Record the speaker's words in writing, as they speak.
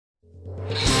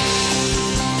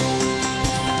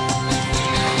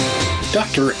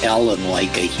Dr. Alan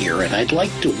Lycka here, and I'd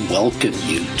like to welcome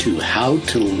you to How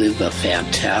to Live a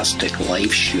Fantastic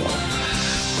Life show,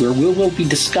 where we will be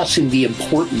discussing the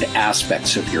important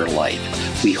aspects of your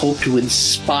life. We hope to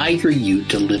inspire you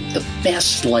to live the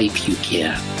best life you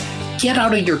can. Get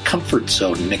out of your comfort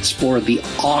zone and explore the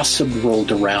awesome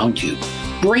world around you.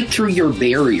 Break through your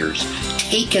barriers.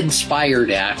 Take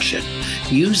inspired action.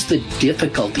 Use the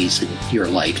difficulties in your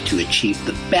life to achieve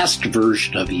the best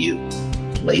version of you.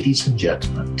 Ladies and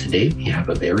gentlemen, today we have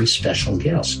a very special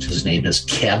guest. His name is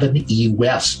Kevin E.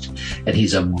 West, and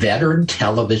he's a veteran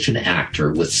television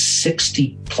actor with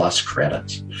 60 plus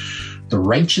credits. The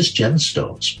Righteous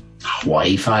Gemstones,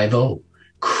 Hawaii Five-0,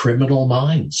 Criminal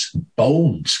Minds,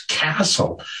 Bones,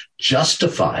 Castle,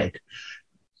 Justified,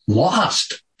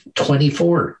 Lost,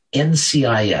 24,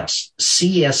 NCIS,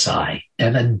 CSI,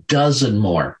 and a dozen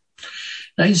more.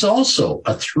 Now, he's also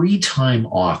a 3-time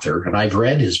author, and I've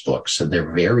read his books, and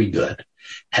they're very good,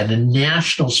 and a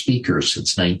national speaker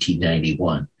since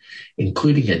 1991,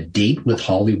 including a Date with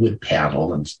Hollywood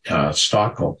panel in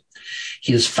Stockholm.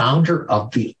 He is founder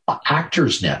of the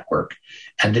Actors Network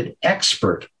and an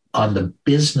expert on the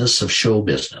business of show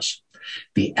business.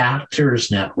 The Actors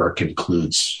Network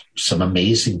includes some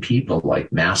amazing people like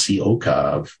Masi Oka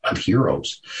of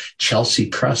Heroes, Chelsea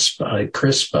Crisp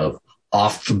of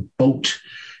Off the Boat,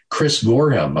 Chris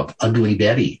Gorham of Ugly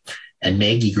Betty, and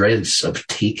Maggie Gretz of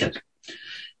Taken.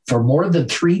 For more than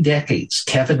 3 decades,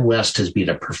 Kevin West has been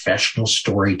a professional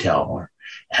storyteller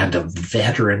and a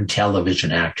veteran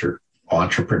television actor,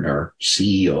 entrepreneur,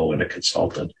 CEO, and a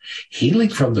consultant. Hailing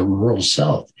from the rural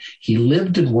South, he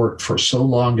lived and worked for so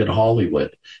long in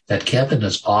Hollywood that Kevin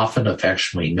is often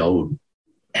affectionately known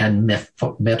and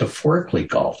metaphorically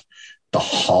called the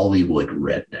Hollywood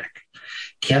redneck.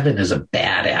 Kevin is a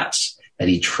badass, and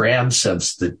he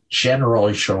transcends the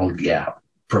generational gap,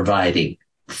 providing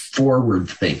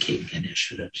forward-thinking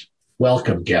initiatives.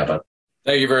 Welcome, Kevin.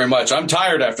 Thank you very much. I'm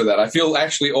tired after that. I feel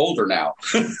actually older now.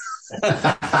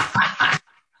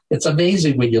 It's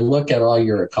amazing when you look at all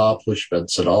your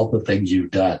accomplishments and all the things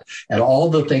you've done and all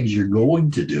the things you're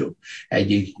going to do, and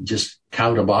you just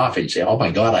count them off and say, oh,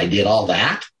 my God, I did all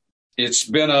that? It's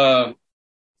been a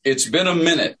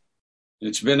minute.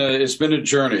 It's been a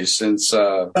journey since.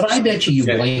 But I bet you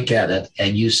blink at it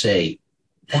and you say,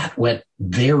 that went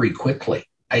very quickly.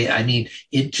 I mean,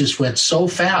 it just went so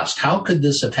fast. How could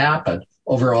this have happened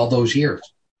over all those years?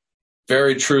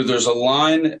 Very true. There's a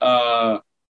line in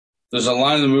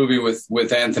the movie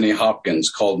with Anthony Hopkins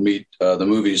called the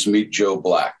movie's Meet Joe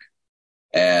Black.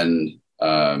 And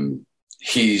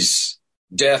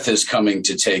death is coming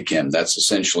to take him. That's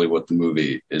essentially what the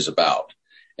movie is about.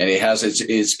 And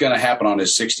it's going to happen on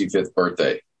his 65th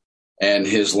birthday. And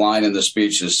his line in the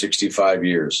speech is 65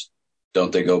 years.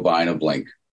 Don't they go by in a blink?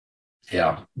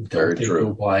 Yeah, very true.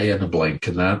 Go by in a blink.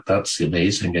 And that's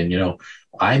amazing. And,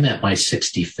 I'm at my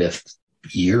 65th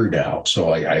year now.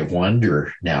 So I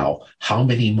wonder now, how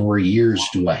many more years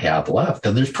do I have left?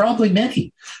 And there's probably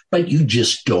many, but you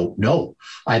just don't know.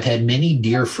 I've had many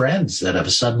dear friends that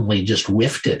have suddenly just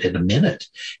whiffed it in a minute,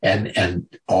 and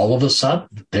all of a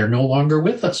sudden they're no longer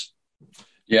with us.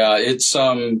 Yeah, it's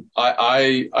I'm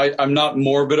not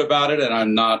morbid about it, and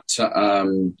I'm not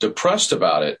depressed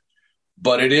about it,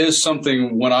 but it is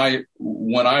something when I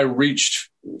reached,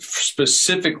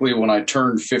 specifically when I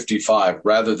turned 55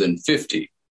 rather than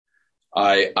 50,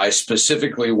 I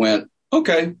specifically went,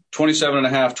 okay, 27 and a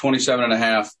half, 27 and a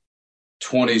half,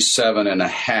 27 and a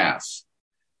half.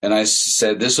 And I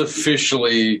said, this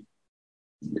officially,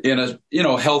 in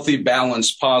a healthy,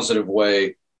 balanced, positive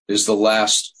way, is the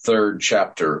last third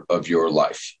chapter of your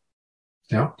life.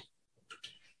 Yeah.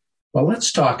 Well,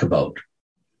 let's talk about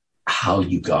how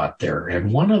you got there.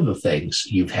 And one of the things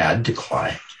you've had to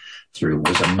climb through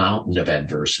was a mountain of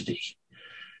adversity.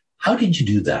 How did you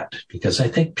do that? Because I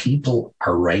think people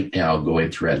are right now going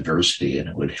through adversity, and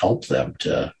it would help them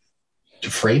to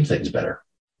frame things better.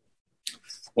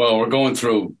 Well, we're going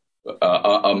through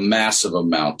a massive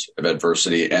amount of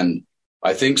adversity, and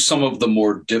I think some of the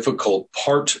more difficult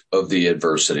part of the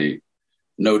adversity,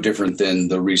 no different than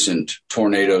the recent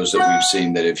tornadoes that we've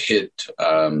seen that have hit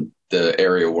the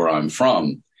area where I'm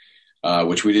from,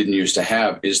 which we didn't used to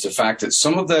have, is the fact that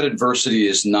some of that adversity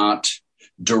is not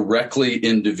directly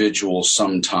individual.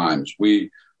 Sometimes a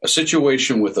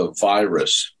situation with a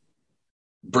virus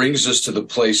brings us to the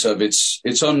place of it's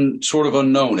sort of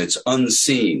unknown, it's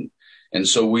unseen. And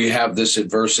so we have this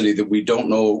adversity that we don't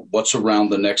know what's around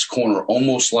the next corner,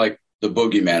 almost like the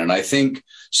boogeyman. And I think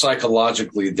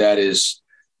psychologically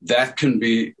that can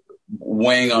be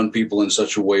weighing on people in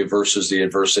such a way versus the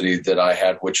adversity that I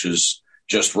had, which is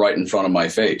just right in front of my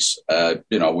face.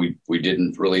 We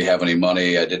didn't really have any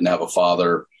money. I didn't have a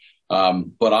father.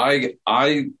 But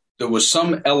there was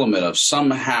some element of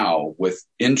somehow with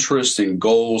interest and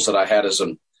goals that I had as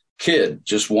a kid,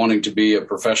 just wanting to be a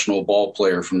professional ball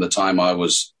player from the time I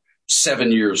was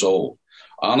 7 years old.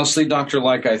 Honestly, Dr.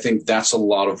 Like, I think that's a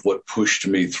lot of what pushed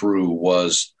me through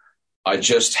was I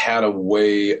just had a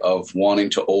way of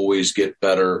wanting to always get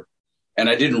better. And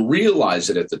I didn't realize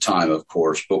it at the time, of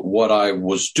course, but what I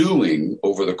was doing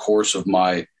over the course of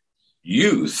my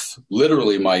youth,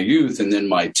 literally my youth and then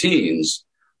my teens,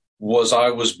 was I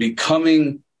was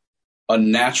becoming a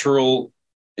natural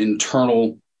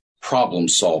internal problem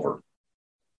solver.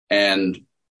 And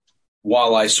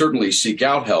while I certainly seek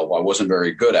out help, I wasn't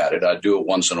very good at it. I do it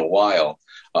once in a while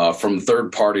from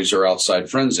third parties or outside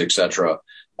friends, etc.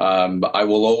 I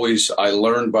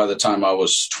learned by the time I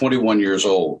was 21 years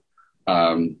old,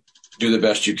 do the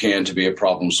best you can to be a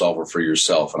problem solver for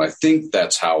yourself. And I think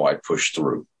that's how I pushed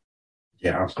through.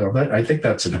 Yeah, well, I think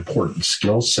that's an important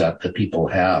skill set that people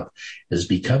have, is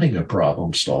becoming a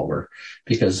problem solver,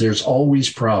 because there's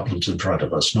always problems in front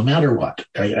of us, no matter what.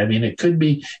 I mean, it could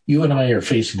be you and I are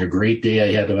facing a great day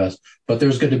ahead of us, but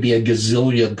there's going to be a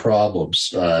gazillion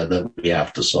problems that we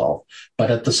have to solve.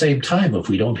 But at the same time, if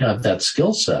we don't have that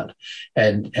skill set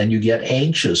and you get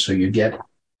anxious or you get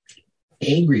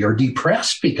angry or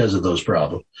depressed because of those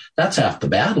problems, that's half the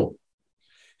battle.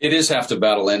 It is half the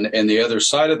battle. And the other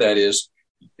side of that is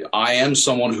I am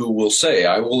someone who will say,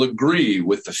 I will agree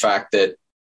with the fact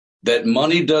that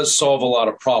money does solve a lot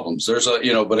of problems.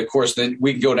 But of course, then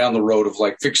we can go down the road of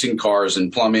like fixing cars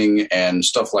and plumbing and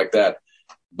stuff like that.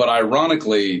 But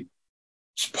ironically,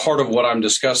 it's part of what I'm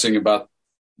discussing about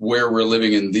where we're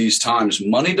living in these times.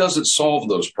 Money doesn't solve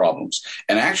those problems.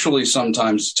 And actually,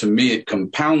 sometimes to me, it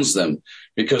compounds them,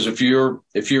 because if you're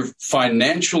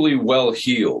financially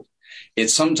well-heeled, it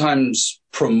sometimes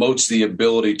promotes the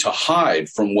ability to hide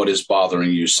from what is bothering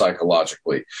you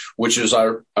psychologically, which is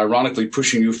ironically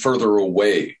pushing you further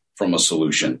away from a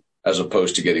solution as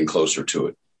opposed to getting closer to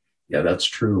it. Yeah, that's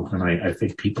true. And I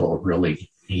think people really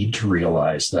need to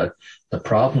realize that the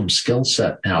problem skill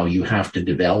set now you have to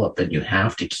develop, and you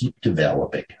have to keep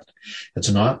developing it. It's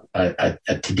not a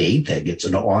today thing. It's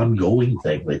an ongoing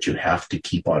thing that you have to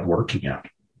keep on working at.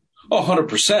 Oh,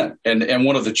 100%. And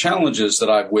one of the challenges that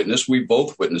I've witnessed, we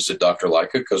both witnessed it, Dr.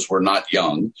 Leica, because we're not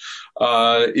young,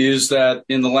 is that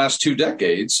in the last 2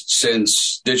 decades,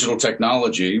 since digital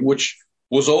technology, which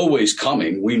was always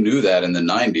coming, we knew that in the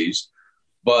 90s,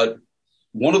 but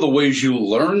one of the ways you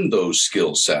learn those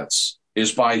skill sets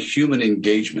is by human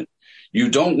engagement. You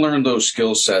don't learn those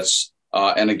skill sets.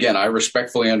 And again, I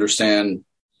respectfully understand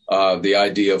the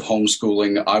idea of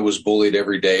homeschooling. I was bullied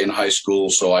every day in high school,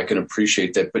 so I can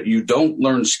appreciate that. But you don't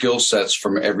learn skill sets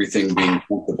from everything being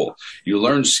comfortable. You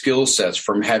learn skill sets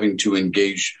from having to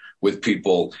engage with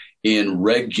people in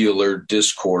regular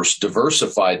discourse,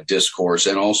 diversified discourse,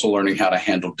 and also learning how to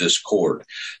handle discord.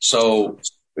 So,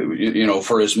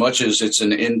 for as much as it's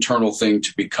an internal thing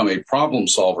to become a problem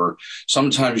solver,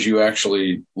 sometimes you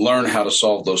actually learn how to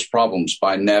solve those problems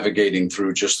by navigating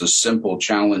through just the simple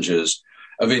challenges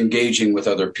of engaging with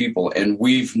other people. And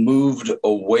we've moved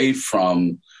away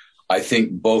from, I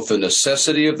think, both the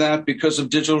necessity of that because of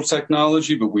digital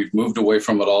technology, but we've moved away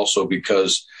from it also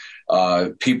because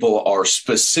people are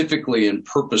specifically and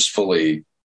purposefully,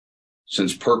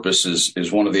 since purpose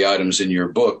is one of the items in your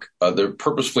book, they're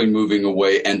purposefully moving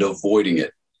away and avoiding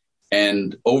it.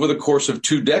 And over the course of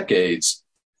 2 decades,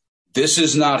 this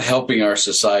is not helping our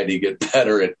society get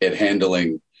better at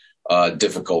handling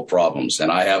difficult problems. And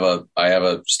I have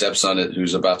a stepson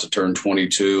who's about to turn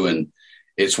 22, and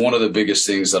it's one of the biggest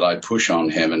things that I push on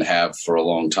him and have for a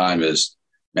long time is,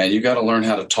 man, you got to learn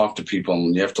how to talk to people,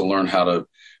 and you have to learn how to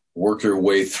work your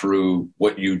way through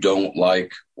what you don't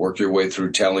like, work your way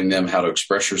through telling them how to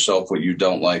express yourself, what you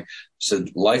don't like. So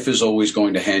life is always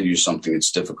going to hand you something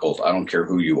that's difficult. I don't care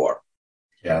who you are.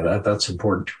 Yeah, that's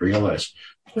important to realize.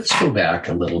 Let's go back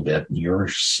a little bit in your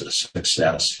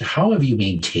success. How have you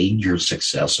maintained your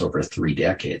success over 3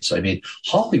 decades? I mean,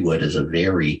 Hollywood is a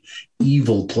very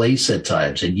evil place at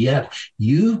times, and yet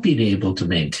you've been able to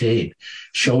maintain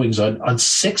showings on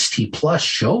 60 plus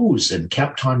shows and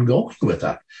kept on going with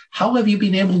that. How have you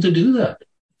been able to do that?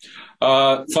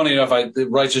 Funny enough,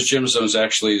 Righteous Gemstones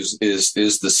actually is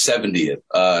the 70th.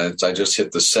 I just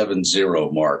hit the 70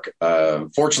 mark.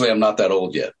 Fortunately, I'm not that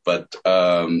old yet, but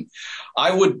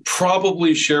I would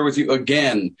probably share with you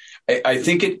again. I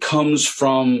think it comes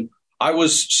from, I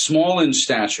was small in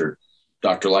stature,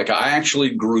 Dr. Leica. I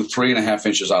actually grew 3.5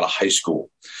 inches out of high school.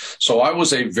 So I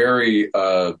was a very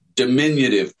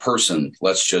diminutive person,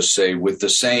 let's just say, with the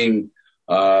same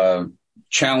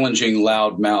challenging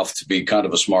loudmouth to be kind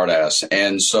of a smartass.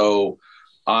 And so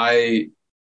I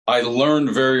learned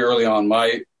very early on.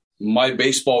 My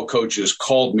baseball coaches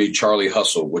called me Charlie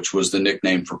Hustle, which was the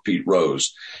nickname for Pete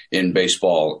Rose in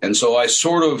baseball. And so I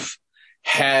sort of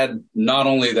had not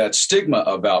only that stigma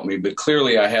about me, but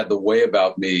clearly I had the way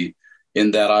about me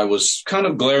in that I was kind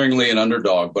of glaringly an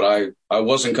underdog, but I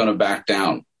wasn't going to back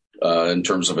down in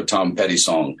terms of a Tom Petty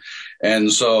song.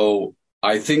 And so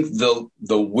I think the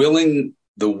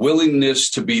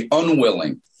willingness to be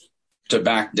unwilling to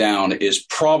back down is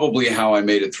probably how I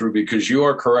made it through, because you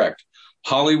are correct.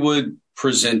 Hollywood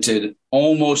presented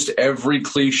almost every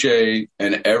cliche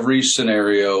and every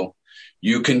scenario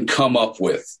you can come up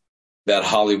with that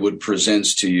Hollywood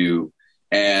presents to you.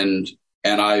 And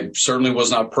I certainly was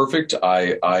not perfect.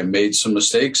 I made some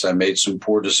mistakes. I made some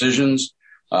poor decisions.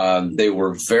 They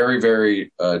were very,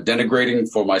 very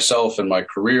denigrating for myself and my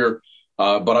career.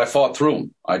 But I fought through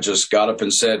them. I just got up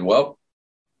and said, well,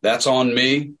 that's on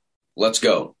me. Let's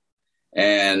go.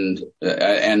 And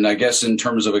I guess in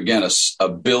terms of, again, a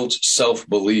built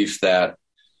self-belief that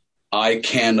I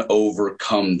can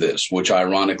overcome this, which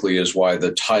ironically is why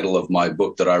the title of my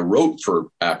book that I wrote for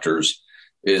actors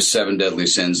is 7 Deadly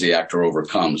Sins the Actor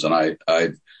Overcomes. And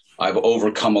I've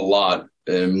overcome a lot.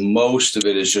 And most of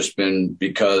it has just been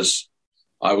because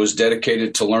I was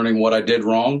dedicated to learning what I did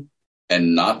wrong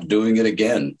and not doing it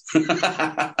again.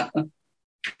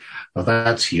 Well,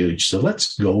 that's huge. So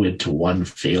let's go into one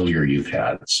failure you've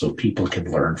had so people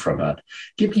can learn from it.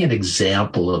 Give me an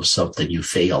example of something you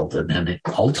failed and then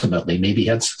ultimately maybe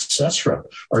had success from,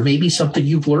 or maybe something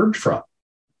you've learned from.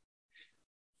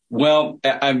 Well,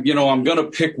 I'm going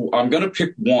to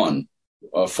pick one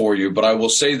for you, but I will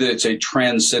say that it's a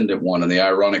transcendent one. And the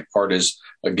ironic part is,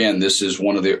 again, this is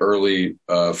one of the early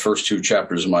first 2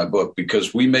 chapters of my book,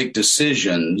 because we make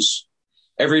decisions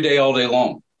every day, all day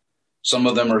long. Some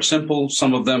of them are simple.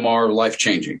 Some of them are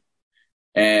life-changing.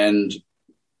 And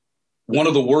one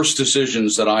of the worst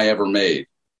decisions that I ever made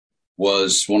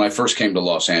was when I first came to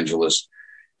Los Angeles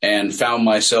and found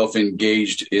myself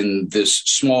engaged in this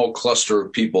small cluster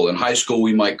of people. In high school,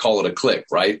 we might call it a clique,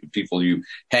 right? People you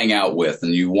hang out with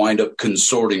and you wind up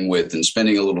consorting with and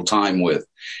spending a little time with.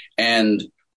 And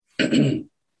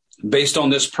based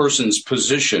on this person's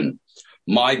position,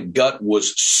 my gut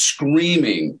was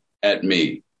screaming at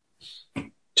me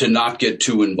to not get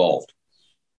too involved.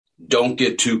 Don't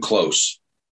get too close.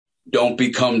 Don't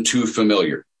become too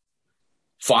familiar.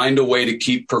 Find a way to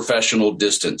keep professional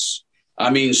distance. I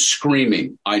mean,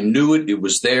 screaming. I knew it. It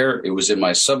was there. It was in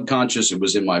my subconscious. It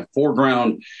was in my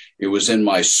foreground. It was in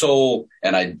my soul.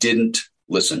 And I didn't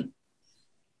listen.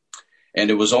 And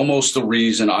it was almost the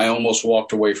reason I almost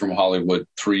walked away from Hollywood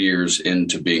 3 years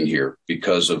into being here,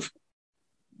 because of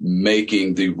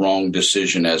making the wrong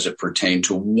decision as it pertained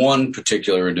to one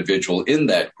particular individual in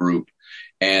that group,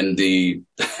 and the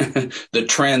the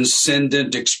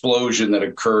transcendent explosion that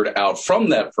occurred out from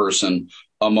that person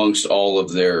amongst all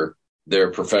of their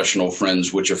professional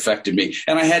friends, which affected me.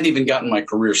 And I hadn't even gotten my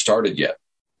career started yet,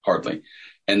 hardly.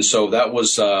 And so that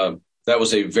was a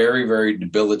very, very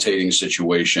debilitating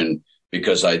situation,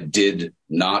 because I did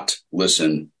not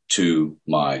listen to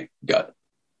my gut.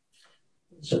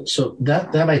 So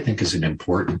that I think is an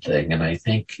important thing, and I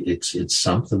think it's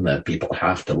something that people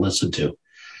have to listen to.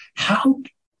 How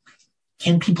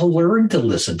can people learn to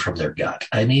listen from their gut?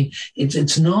 I mean,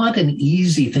 it's not an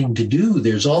easy thing to do.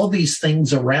 There's all these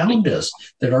things around us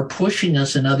that are pushing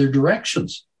us in other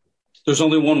directions. There's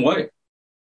only one way.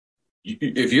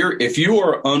 If you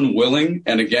are unwilling,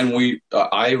 and again,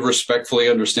 I respectfully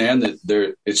understand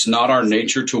that it's not our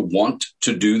nature to want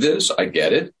to do this. I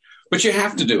get it, but you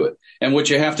have to do it. And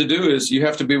what you have to do is you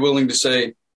have to be willing to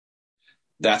say,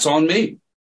 that's on me.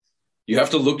 You have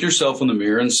to look yourself in the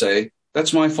mirror and say,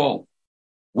 that's my fault.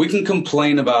 We can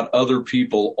complain about other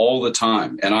people all the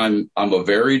time. And I'm a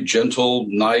very gentle,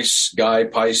 nice guy,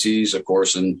 Pisces, of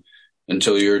course, and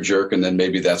until you're a jerk. And then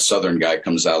maybe that Southern guy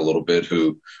comes out a little bit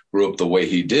who grew up the way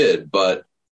he did. But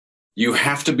you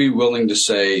have to be willing to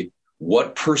say,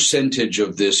 what percentage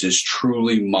of this is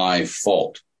truly my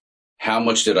fault? How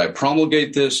much did I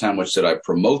promulgate this? How much did I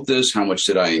promote this? How much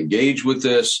did I engage with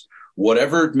this?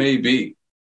 Whatever it may be,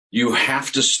 you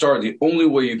have to start. The only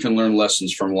way you can learn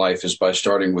lessons from life is by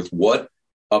starting with what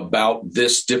about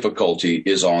this difficulty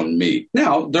is on me.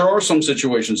 Now, there are some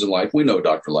situations in life, we know,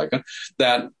 Dr. Leica,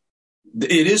 that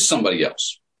it is somebody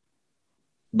else.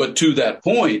 But to that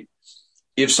point,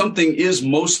 if something is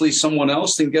mostly someone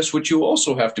else, then guess what you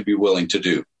also have to be willing to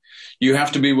do? You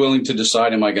have to be willing to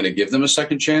decide, am I going to give them a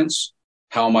second chance?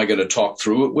 How am I going to talk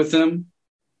through it with them?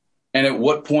 And at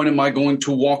what point am I going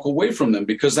to walk away from them?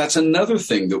 Because that's another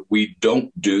thing that we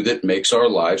don't do that makes our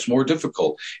lives more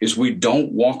difficult, is we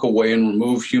don't walk away and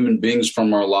remove human beings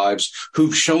from our lives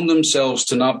who've shown themselves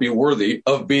to not be worthy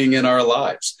of being in our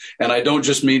lives. And I don't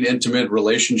just mean intimate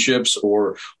relationships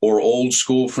or old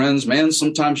school friends. Man,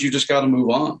 sometimes you just got to move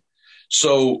on.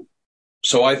 So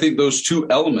I think those two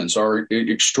elements are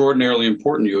extraordinarily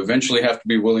important. You eventually have to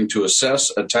be willing to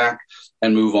assess, attack,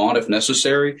 and move on if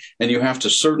necessary. And you have to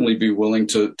certainly be willing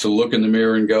to look in the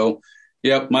mirror and go,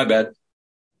 yep, my bad.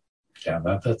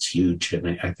 Yeah, that's huge.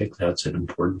 And I think that's an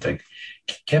important thing.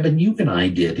 Kevin, you and I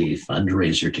did a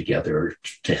fundraiser together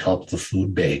to help the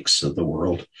food banks of the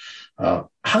world.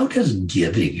 How does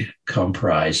giving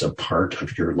comprise a part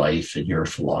of your life and your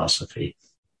philosophy?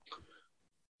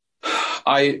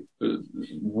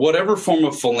 Whatever form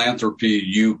of philanthropy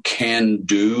you can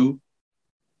do,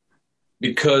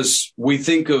 because we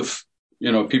think of,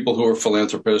 people who are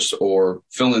philanthropists or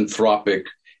philanthropic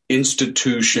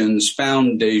institutions,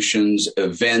 foundations,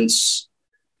 events,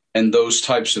 and those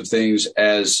types of things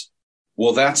as,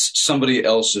 well, that's somebody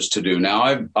else's to do.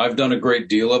 Now, I've done a great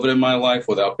deal of it in my life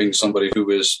without being somebody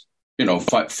who is,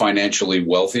 financially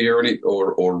wealthy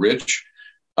or rich.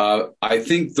 I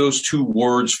think those two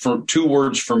words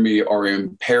for me are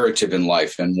imperative in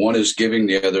life, and one is giving,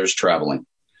 the other is traveling,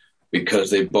 because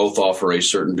they both offer a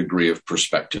certain degree of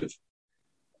perspective.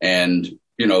 And,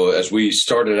 as we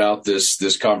started out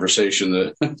this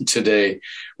conversation today,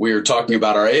 we were talking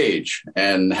about our age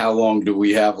and how long do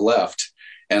we have left.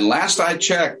 And last I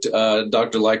checked,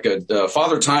 Dr. Leica,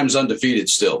 Father Time's undefeated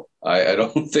still. I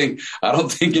don't think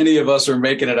any of us are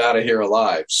making it out of here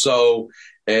alive. So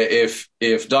if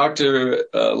Dr.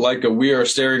 Leica, we are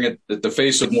staring at the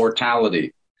face of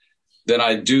mortality, then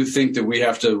I do think that we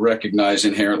have to recognize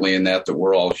inherently in that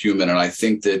we're all human. And I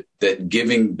think that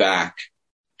giving back,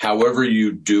 however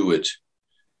you do it,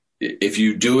 if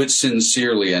you do it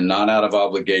sincerely and not out of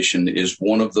obligation, is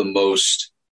one of the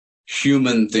most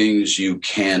human things you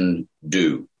can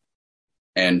do.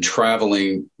 And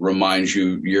traveling reminds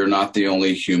you you're not the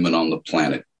only human on the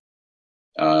planet.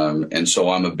 And so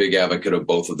I'm a big advocate of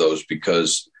both of those,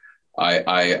 because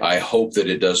I hope that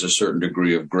it does a certain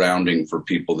degree of grounding for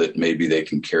people that maybe they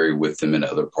can carry with them in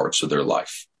other parts of their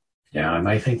life. Yeah, and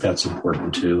I think that's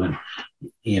important too. And,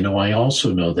 I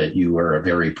also know that you are a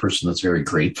very person that's very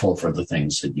grateful for the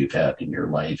things that you've had in your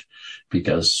life,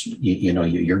 because,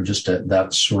 you're just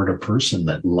that sort of person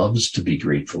that loves to be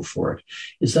grateful for it.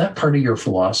 Is that part of your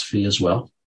philosophy as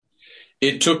well?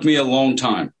 It took me a long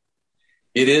time.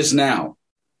 It is now.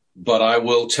 But I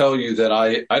will tell you that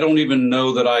I don't even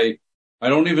know that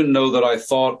I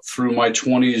thought through my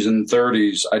 20s and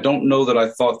 30s. I don't know that I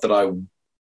thought that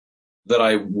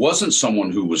I wasn't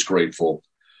someone who was grateful.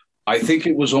 I think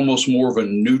it was almost more of a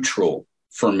neutral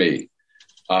for me.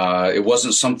 It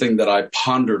wasn't something that I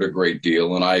pondered a great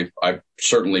deal, and I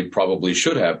certainly probably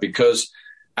should have, because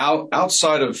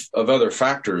outside of other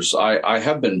factors, I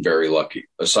have been very lucky,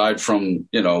 aside from,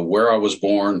 where I was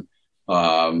born,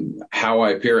 how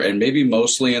I appear, and maybe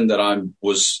mostly in that I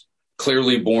was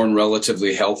clearly born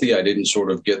relatively healthy. I didn't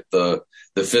sort of get the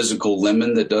physical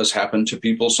lemon that does happen to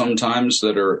people sometimes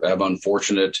that have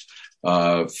unfortunate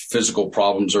physical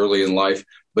problems early in life.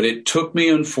 But it took me,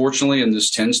 unfortunately, and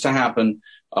this tends to happen,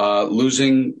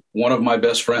 losing one of my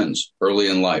best friends early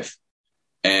in life.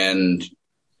 And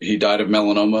he died of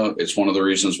melanoma. It's one of the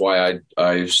reasons why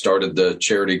I started the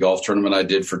charity golf tournament I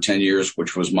did for 10 years,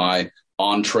 which was my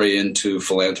entree into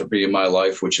philanthropy in my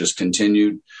life, which has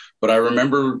continued. But I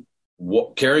remember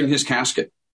carrying his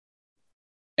casket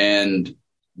and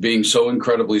being so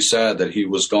incredibly sad that he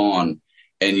was gone,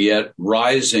 and yet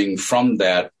rising from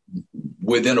that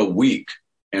within a week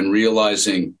and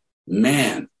realizing,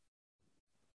 man,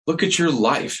 look at your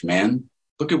life, man.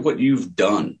 Look at what you've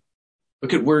done.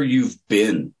 Look at where you've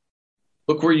been.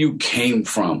 Look where you came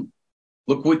from.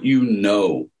 Look what you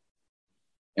know.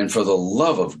 And for the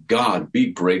love of God, be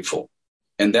grateful.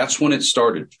 And that's when it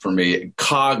started for me,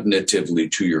 cognitively,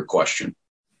 to your question.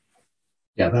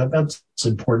 Yeah, that's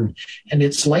important. And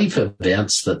it's life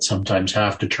events that sometimes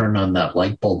have to turn on that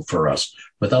light bulb for us.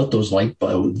 Without those light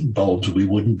bulbs, we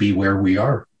wouldn't be where we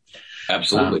are.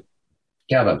 Absolutely.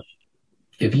 Kevin,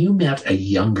 if you met a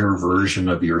younger version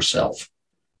of yourself,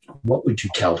 what would you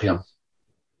tell him?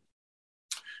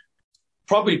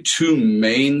 Probably two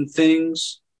main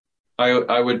things.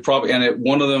 I would probably, and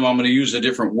one of them, I'm going to use a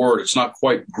different word. It's not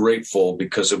quite grateful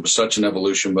because it was such an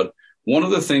evolution, but one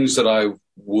of the things that I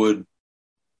would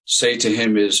say to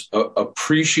him is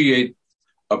appreciate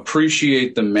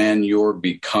the man you're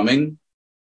becoming,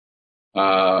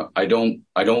 I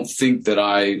don't think that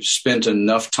I spent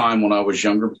enough time when I was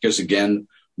younger because, again,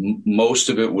 most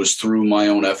of it was through my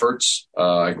own efforts.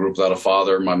 I grew up without a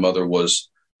father. My mother was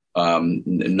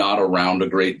not around a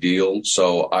great deal.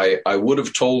 So I would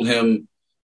have told him,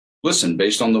 listen,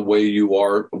 based on the way you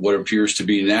are, what appears to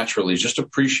be naturally, just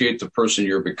appreciate the person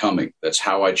you're becoming. That's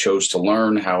how I chose to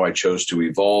learn, how I chose to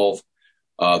evolve,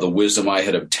 the wisdom I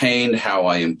had obtained, how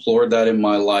I implored that in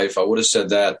my life. I would have said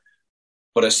that.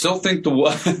 But I still think the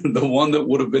one that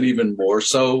would have been even more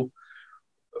so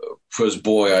was,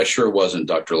 boy, I sure wasn't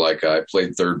Dr. Leica. I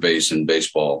played third base in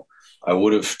baseball. I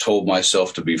would have told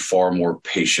myself to be far more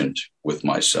patient with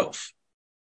myself.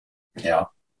 Yeah.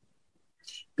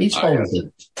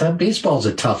 Baseball's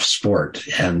a tough sport,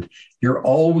 and you're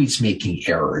always making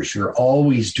errors. You're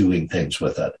always doing things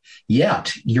with it.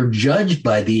 Yet you're judged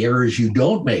by the errors you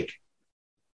don't make.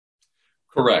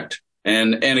 Correct.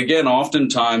 And again,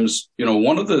 oftentimes,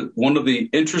 one of the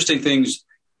interesting things,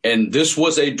 and this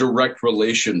was a direct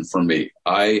relation for me.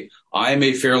 I'm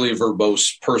a fairly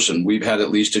verbose person. We've had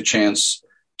at least a chance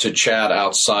to chat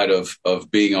outside of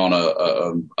being on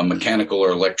a mechanical or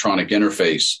electronic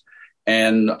interface.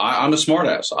 And I'm a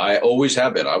smartass. I always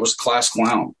have been. I was a class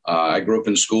clown. I grew up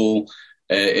in school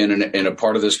in a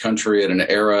part of this country at an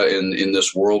era in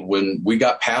this world when we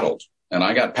got paddled, and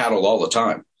I got paddled all the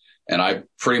time. And I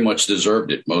pretty much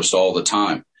deserved it most all the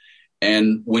time.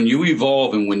 And when you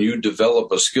evolve and when you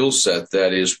develop a skill set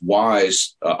that is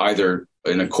wise, either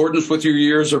in accordance with your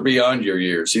years or beyond your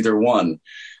years, either one,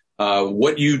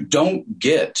 what you don't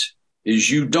get is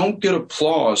you don't get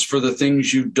applause for the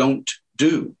things you don't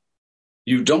do.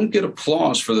 You don't get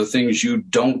applause for the things you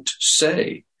don't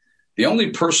say. The only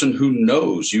person who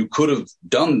knows you could have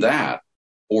done that,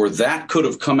 or that could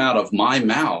have come out of my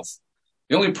mouth,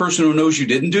 the only person who knows you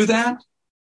didn't do that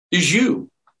is you.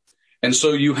 And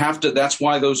so you have to, that's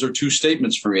why those are two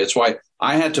statements for me. That's why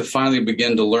I had to finally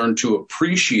begin to learn to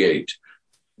appreciate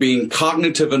being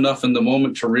cognitive enough in the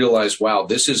moment to realize, wow,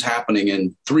 this is happening.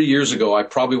 And 3 years ago, I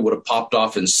probably would have popped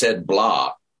off and said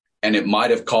blah, and it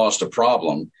might have caused a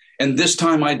problem. And this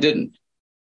time I didn't.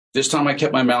 This time I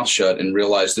kept my mouth shut and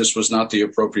realized this was not the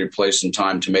appropriate place and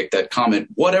time to make that comment,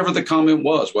 whatever the comment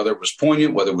was, whether it was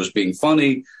poignant, whether it was being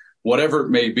funny, whatever it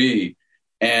may be.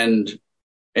 And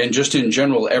just in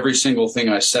general, every single thing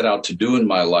I set out to do in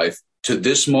my life to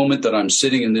this moment that I'm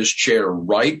sitting in this chair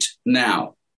right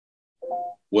now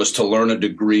was to learn a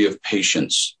degree of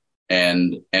patience.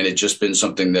 And it's just been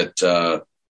something that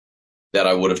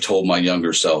I would have told my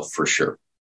younger self for sure.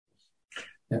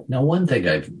 Now, one thing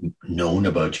I've known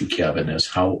about you, Kevin, is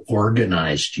how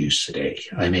organized you stay.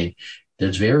 I mean,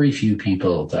 there's very few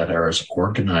people that are as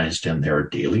organized in their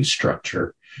daily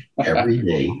structure every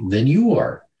day than you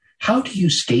are. How do you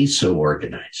stay so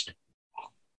organized?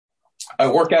 I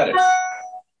work at it.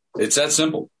 It's that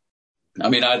simple. I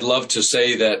mean, I'd love to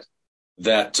say that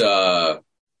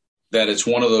it's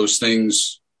one of those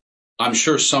things. I'm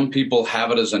sure some people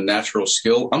have it as a natural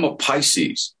skill. I'm a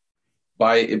Pisces.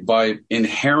 By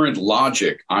inherent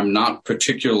logic, I'm not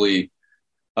particularly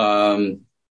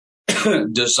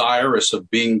desirous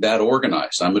of being that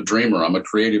organized. I'm a dreamer. I'm a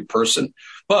creative person.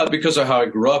 But because of how I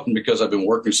grew up and because I've been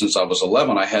working since I was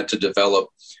 11, I had to develop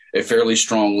a fairly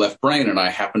strong left brain, and I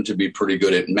happen to be pretty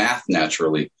good at math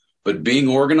naturally. But being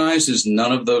organized is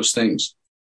none of those things.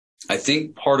 I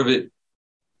think part of it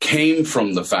came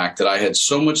from the fact that I had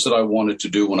so much that I wanted to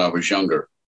do when I was younger,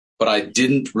 but I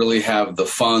didn't really have the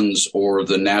funds or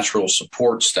the natural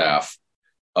support staff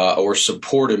or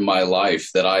support in my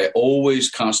life, that I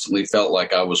always constantly felt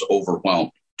like I was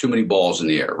overwhelmed. Too many balls in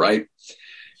the air, right?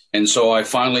 And so I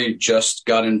finally just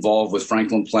got involved with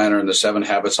Franklin Planner and the 7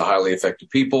 Habits of Highly Effective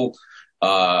People.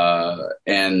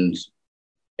 And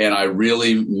I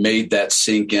really made that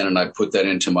sink in, and I put that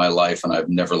into my life, and I've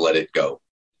never let it go.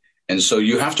 And so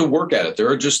you have to work at it. There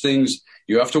are just things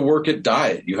you have to work at.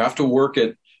 Diet. You have to work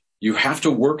at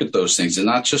those things, and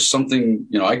not just something,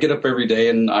 I get up every day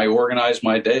and I organize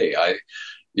my day.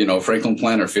 Franklin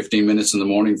Planner, 15 minutes in the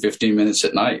morning, 15 minutes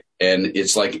at night. And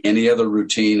it's like any other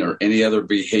routine or any other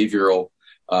behavioral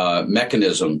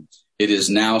mechanism. It is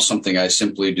now something I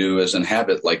simply do as a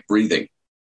habit, like breathing.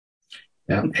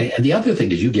 Yeah. And the other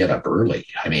thing is you get up early.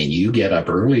 I mean, you get up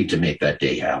early to make that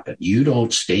day happen. You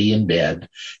don't stay in bed.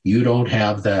 You don't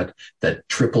have that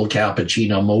triple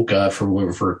cappuccino mocha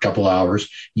for a couple hours.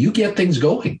 You get things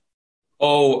going.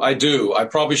 Oh, I do. I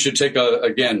probably should take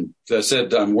again, as I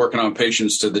said, I'm working on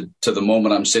patience to the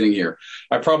moment I'm sitting here.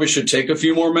 I probably should take a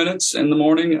few more minutes in the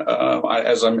morning.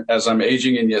 As I'm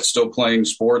aging and yet still playing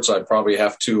sports, I probably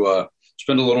have to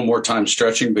spend a little more time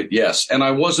stretching. But yes, and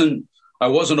I wasn't I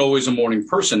wasn't always a morning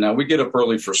person. Now, we get up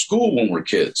early for school when we're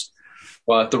kids.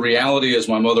 But the reality is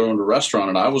my mother owned a restaurant,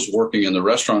 and I was working in the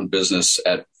restaurant business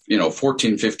at,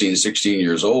 14, 15, 16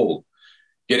 years old,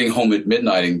 getting home at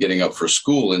midnight and getting up for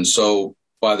school. And so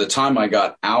by the time I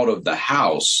got out of the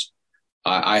house,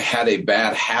 I had a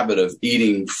bad habit of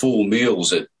eating full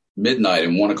meals at midnight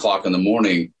and 1 o'clock in the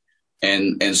morning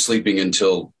and sleeping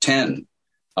until 10.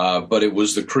 But it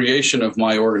was the creation of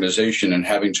my organization and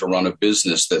having to run a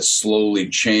business that slowly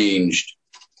changed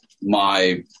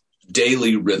my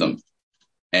daily rhythm.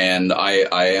 And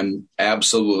I am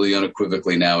absolutely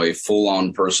unequivocally now a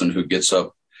full-on person who gets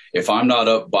up. If I'm not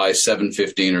up by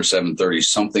 7:15 or 7:30,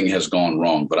 something has gone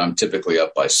wrong, but I'm typically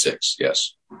up by 6.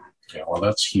 Yes. Yeah, well,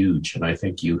 that's huge. And I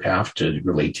think you have to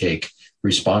really take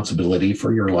responsibility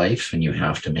for your life and you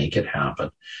have to make it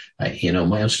happen.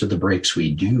 Most of the breaks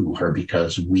we do are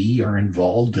because we are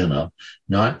involved in them,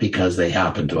 not because they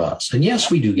happen to us. And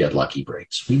yes, we do get lucky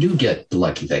breaks. We do get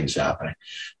lucky things happening,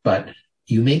 but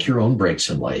you make your own breaks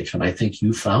in life. And I think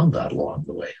you found that along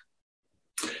the way.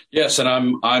 Yes.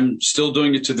 And I'm still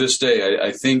doing it to this day.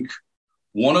 I think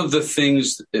one of the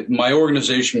things my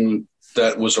organization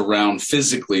that was around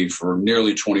physically for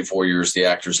nearly 24 years, the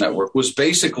Actors Network, was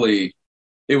basically,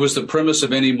 it was the premise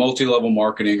of any multi-level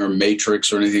marketing or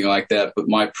matrix or anything like that. But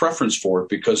my preference for it,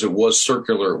 because it was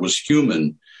circular, it was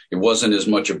human, it wasn't as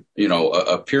much a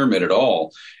pyramid at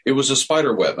all. It was a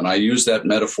spider web. And I use that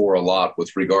metaphor a lot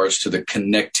with regards to the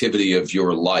connectivity of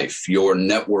your life, your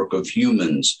network of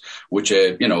humans, which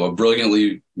a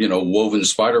brilliantly, woven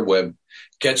spider web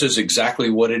catches exactly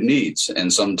what it needs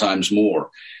and sometimes more.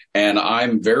 And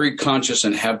I'm very conscious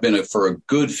and have been for a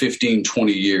good 15,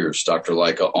 20 years, Dr.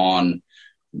 Lycka, on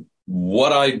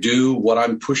what I do, what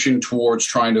I'm pushing towards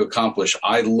trying to accomplish.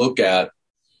 I look at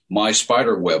my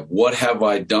spider web. What have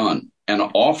I done? And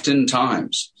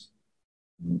oftentimes,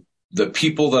 the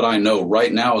people that I know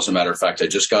right now, as a matter of fact, I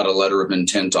just got a letter of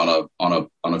intent on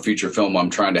a feature film I'm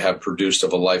trying to have produced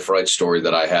of a life right story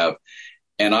that I have.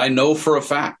 And I know for a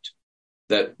fact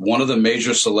that one of the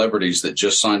major celebrities that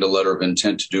just signed a letter of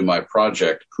intent to do my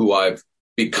project, who I've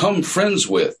become friends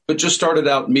with, but just started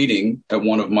out meeting at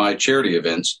one of my charity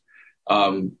events,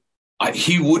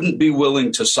 he wouldn't be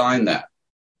willing to sign that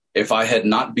if I had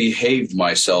not behaved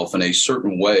myself in a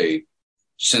certain way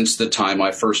since the time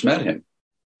I first met him.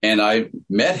 And I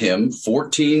met him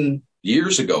 14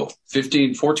 years ago,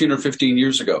 14 or 15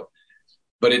 years ago.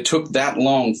 But it took that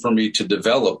long for me to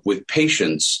develop with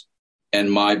patience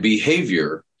and my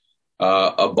behavior,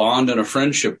 a bond and a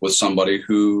friendship with somebody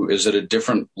who is at a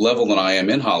different level than I am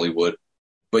in Hollywood.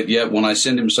 But yet when I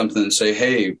send him something and say,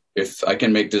 hey, if I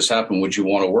can make this happen, would you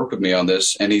want to work with me on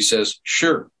this? And he says,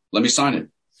 sure, let me sign it.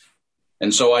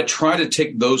 And so I try to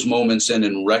take those moments in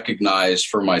and recognize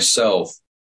for myself,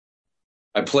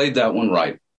 I played that one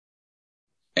right.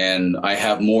 And I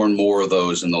have more and more of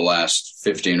those in the last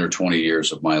 15 or 20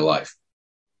 years of my life.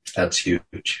 That's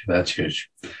huge. That's huge.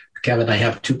 Kevin, I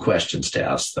have 2 questions to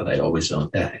ask that I always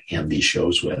end these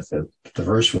shows with. The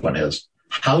first one is,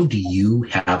 how do you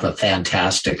have a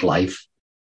fantastic life?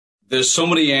 There's so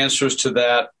many answers to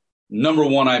that. Number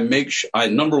one, I make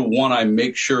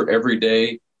sure every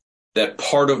day that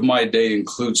part of my day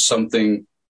includes something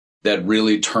that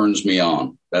really turns me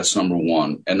on. That's number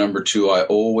one. And number 2, I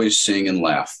always sing and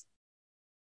laugh.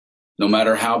 No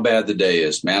matter how bad the day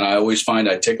is, man, I always find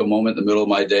I take a moment in the middle of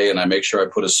my day and I make sure I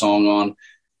put a song on.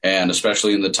 And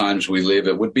especially in the times we live,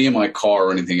 it would be in my car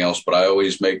or anything else, but I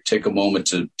always take a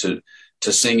moment to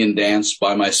sing and dance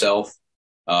by myself.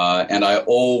 And I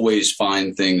always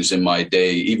find things in my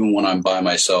day, even when I'm by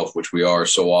myself, which we are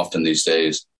so often these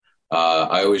days.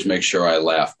 I always make sure I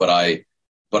laugh, but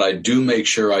I do make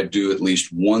sure I do at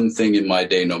least one thing in my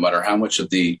day, no matter how much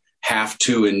of the have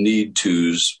to and need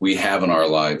tos we have in our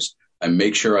lives. I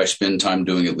make sure I spend time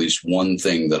doing at least one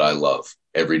thing that I love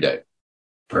every day.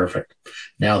 Perfect.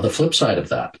 Now, the flip side of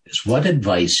that is, what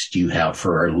advice do you have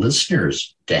for our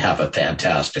listeners to have a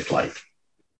fantastic life?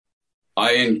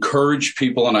 I encourage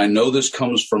people, and I know this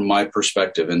comes from my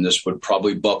perspective, and this would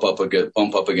probably bump up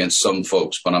against some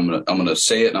folks, but I'm going to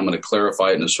say it and I'm going to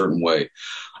clarify it in a certain way.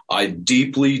 I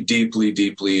deeply, deeply,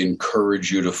 deeply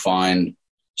encourage you to find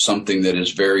something that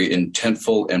is very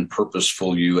intentful and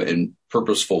purposeful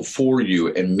for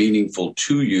you and meaningful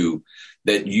to you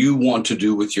that you want to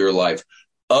do with your life,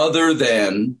 other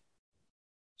than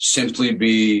simply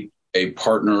be a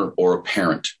partner or a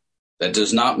parent. That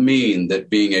does not mean that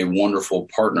being a wonderful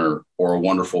partner or a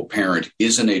wonderful parent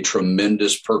isn't a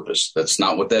tremendous purpose. That's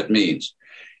not what that means.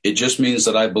 It just means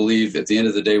that I believe at the end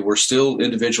of the day, we're still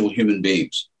individual human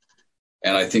beings.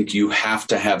 And I think you have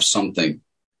to have something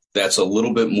that's a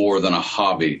little bit more than a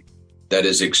hobby that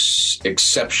is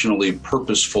exceptionally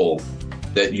purposeful,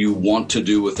 that you want to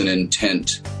do with an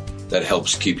intent that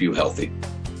helps keep you healthy.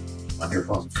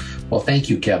 Wonderful. Well, thank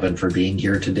you, Kevin, for being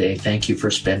here today. Thank you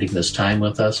for spending this time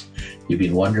with us. You've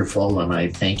been wonderful, and I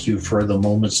thank you for the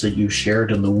moments that you've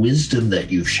shared and the wisdom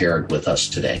that you've shared with us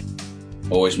today.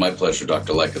 Always my pleasure,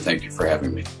 Dr. Leica. Thank you for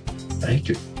having me. Thank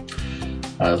you.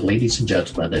 Ladies and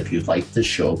gentlemen, if you like this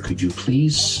show, could you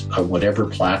please, whatever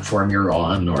platform you're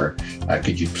on, or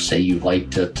could you say you'd like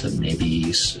to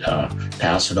maybe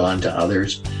pass it on to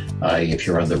others? If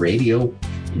you're on the radio,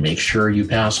 make sure you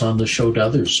pass on the show to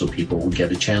others so people will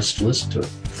get a chance to listen to it.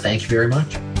 Thank you very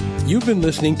much. You've been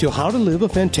listening to How to Live a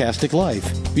Fantastic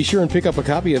Life. Be sure and pick up a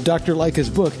copy of Dr. Leica's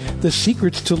book, The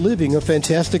Secrets to Living a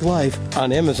Fantastic Life,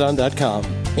 on Amazon.com.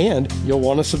 And you'll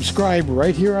want to subscribe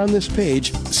right here on this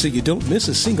page so you don't miss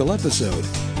a single episode.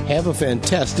 Have a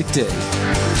fantastic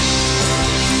day.